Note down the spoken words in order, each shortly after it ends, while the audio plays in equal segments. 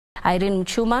Irene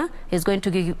Mchuma is going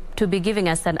to be giving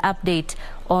us an update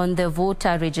on the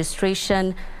voter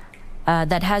registration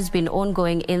that has been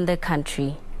ongoing in the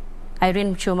country.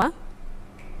 Irene Mchuma.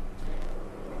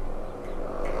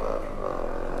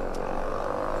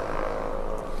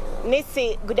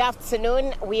 Nisi, good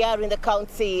afternoon. We are in the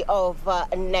county of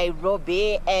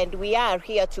Nairobi, and we are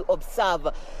here to observe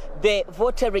the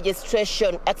voter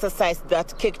registration exercise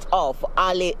that kicked off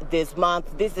early this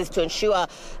month. This is to ensure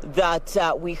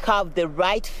that we have the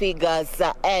right figures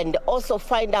and also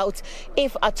find out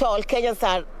if at all Kenyans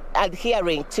are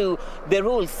adhering to the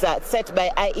rules set by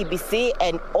IEBC,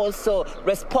 and also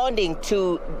responding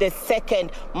to the second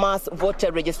mass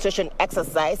voter registration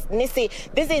exercise. Nisi,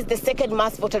 this is the second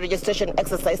mass voter registration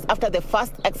exercise after the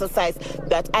first exercise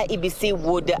that IEBC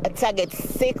would target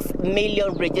 6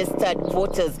 million registered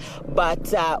voters,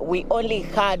 but we only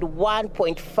had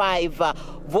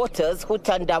 1.5 voters who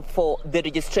turned up for the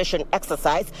registration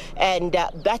exercise, and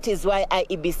that is why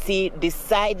IEBC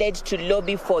decided to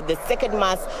lobby for the second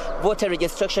mass voter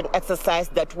registration exercise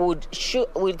that would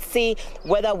see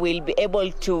whether we'll be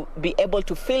able to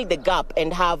fill the gap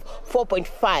and have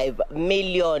 4.5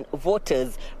 million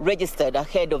voters registered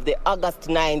ahead of the August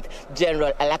 9th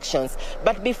general elections.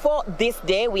 But before this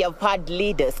day, we have had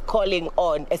leaders calling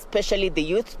on especially the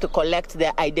youth to collect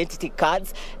their identity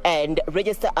cards and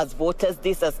register as voters.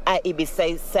 This, as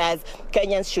IEBC says,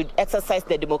 Kenyans should exercise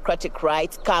their democratic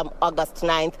rights come August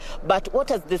 9th. But what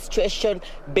has the situation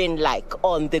been like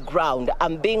on the ground?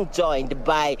 I'm being joined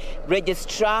by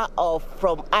registrar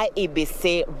from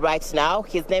IEBC right now.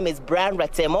 His name is Brian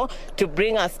Ratemo, to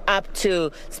bring us up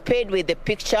to speed with the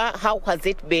picture. How has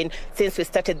it been since we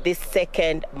started this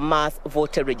second mass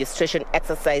voter registration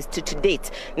exercise to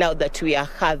date, now that we are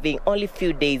having only a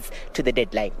few days to the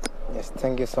deadline? Yes,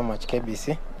 thank you so much,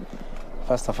 KBC.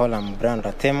 First of all, I'm Brian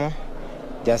Ratemo,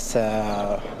 just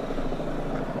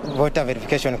voter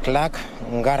verification clerk,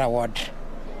 Ngara Ward.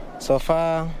 So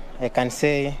far, I can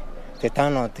say the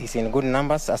turnout is in good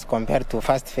numbers as compared to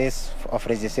first phase of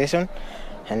registration.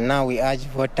 And now we urge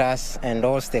voters and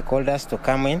all stakeholders to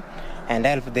come in and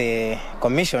help the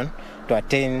commission to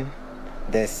attain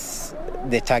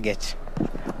the target.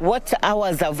 What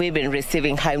hours have we been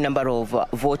receiving high number of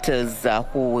voters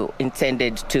who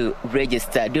intended to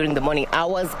register? During the morning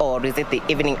hours, or is it the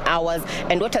evening hours?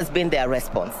 And what has been their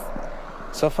response?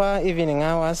 So far, evening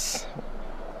hours,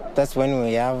 that's when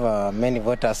we have many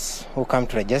voters who come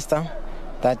to register.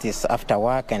 That is after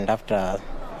work and after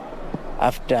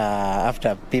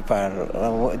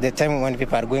people, the time when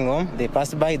people are going home, they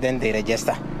pass by, then they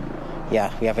register.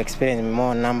 Yeah, we have experienced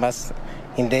more numbers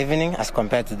in the evening as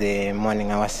compared to the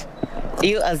morning hours.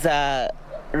 You, as a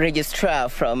registrar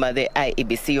from the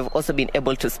IEBC, you've also been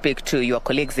able to speak to your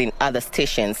colleagues in other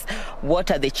stations.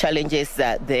 What are the challenges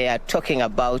that they are talking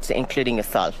about, including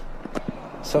yourself?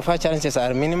 So far, challenges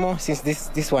are minimal since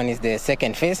this one is the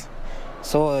second phase.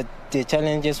 So the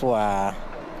challenges were,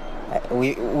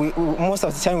 most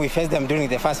of the time we faced them during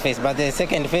the first phase, but the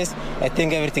second phase, I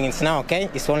think everything is now okay.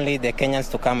 It's only the Kenyans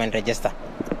to come and register.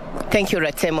 Thank you,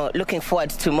 Ratemo. Looking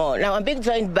forward to more. Now, I'm being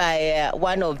joined by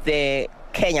one of the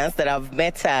Kenyans that I've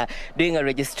met doing a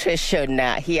registration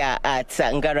here at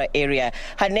Ngara area.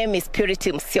 Her name is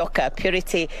Purity Musyoka.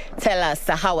 Purity, tell us,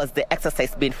 how has the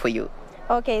exercise been for you?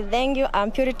 Okay, thank you. I'm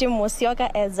Purity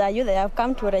Musyoka. As a youth, I have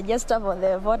come to register for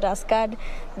the voters card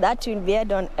that will be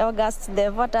held on August.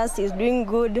 The voters is doing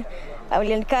good. I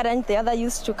will encourage the other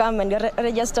youths to come and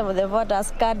register for the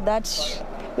voters card that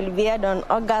will be held on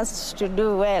August to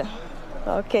do well.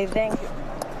 Okay, thank you.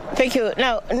 Thank you.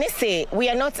 Now, Nisi, we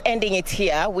are not ending it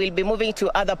here. We'll be moving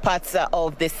to other parts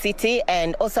of the city,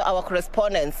 and also our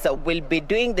correspondents will be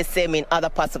doing the same in other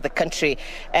parts of the country,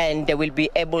 and they will be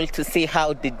able to see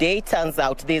how the day turns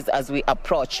out this as we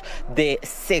approach the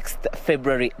 6th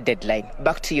February deadline.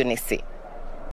 Back to you, Nisi.